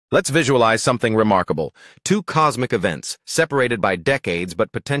Let's visualize something remarkable. Two cosmic events, separated by decades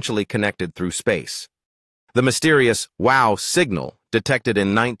but potentially connected through space. The mysterious WOW signal, detected in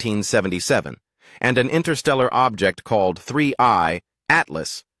 1977, and an interstellar object called 3I,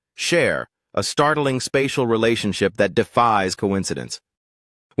 Atlas, share a startling spatial relationship that defies coincidence.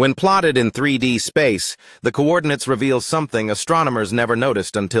 When plotted in 3D space, the coordinates reveal something astronomers never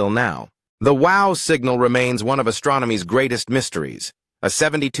noticed until now. The WOW signal remains one of astronomy's greatest mysteries. A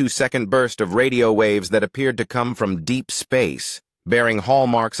 72-second burst of radio waves that appeared to come from deep space, bearing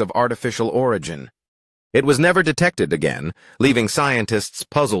hallmarks of artificial origin. It was never detected again, leaving scientists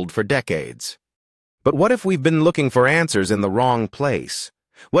puzzled for decades. But what if we've been looking for answers in the wrong place?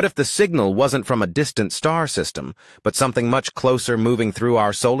 What if the signal wasn't from a distant star system, but something much closer moving through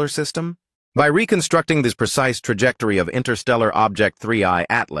our solar system? By reconstructing this precise trajectory of interstellar object 3I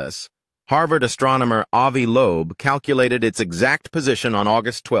Atlas, Harvard astronomer Avi Loeb calculated its exact position on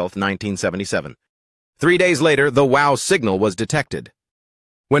August 12, 1977. 3 days later, the WOW signal was detected.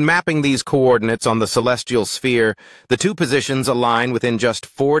 When mapping these coordinates on the celestial sphere, the two positions align within just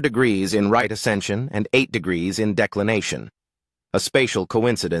 4 degrees in right ascension and 8 degrees in declination. A spatial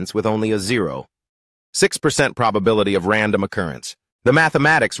coincidence with only a 0.6% probability of random occurrence. The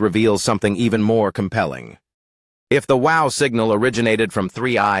mathematics reveals something even more compelling. If the WOW signal originated from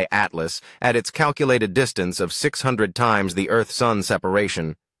 3I Atlas at its calculated distance of 600 times the Earth-Sun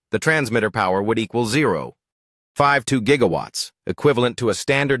separation, the transmitter power would equal 0.52 gigawatts, equivalent to a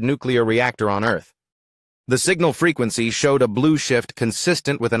standard nuclear reactor on Earth. The signal frequency showed a blue shift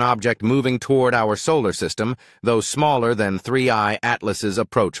consistent with an object moving toward our solar system, though smaller than 3I Atlas's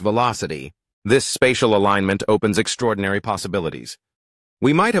approach velocity. This spatial alignment opens extraordinary possibilities.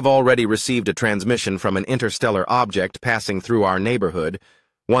 We might have already received a transmission from an interstellar object passing through our neighborhood,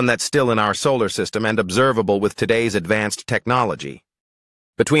 one that's still in our solar system and observable with today's advanced technology.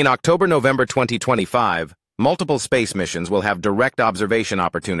 Between October-November 2025, multiple space missions will have direct observation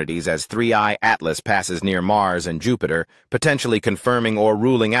opportunities as 3I Atlas passes near Mars and Jupiter, potentially confirming or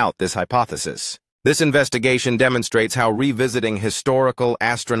ruling out this hypothesis. This investigation demonstrates how revisiting historical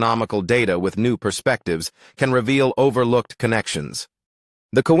astronomical data with new perspectives can reveal overlooked connections.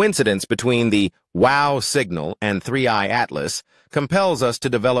 The coincidence between the WOW signal and 3I Atlas compels us to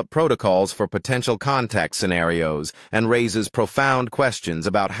develop protocols for potential contact scenarios and raises profound questions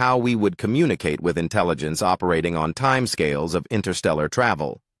about how we would communicate with intelligence operating on timescales of interstellar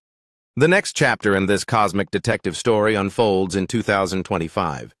travel. The next chapter in this cosmic detective story unfolds in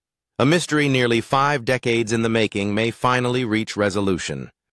 2025. A mystery nearly 5 decades in the making may finally reach resolution.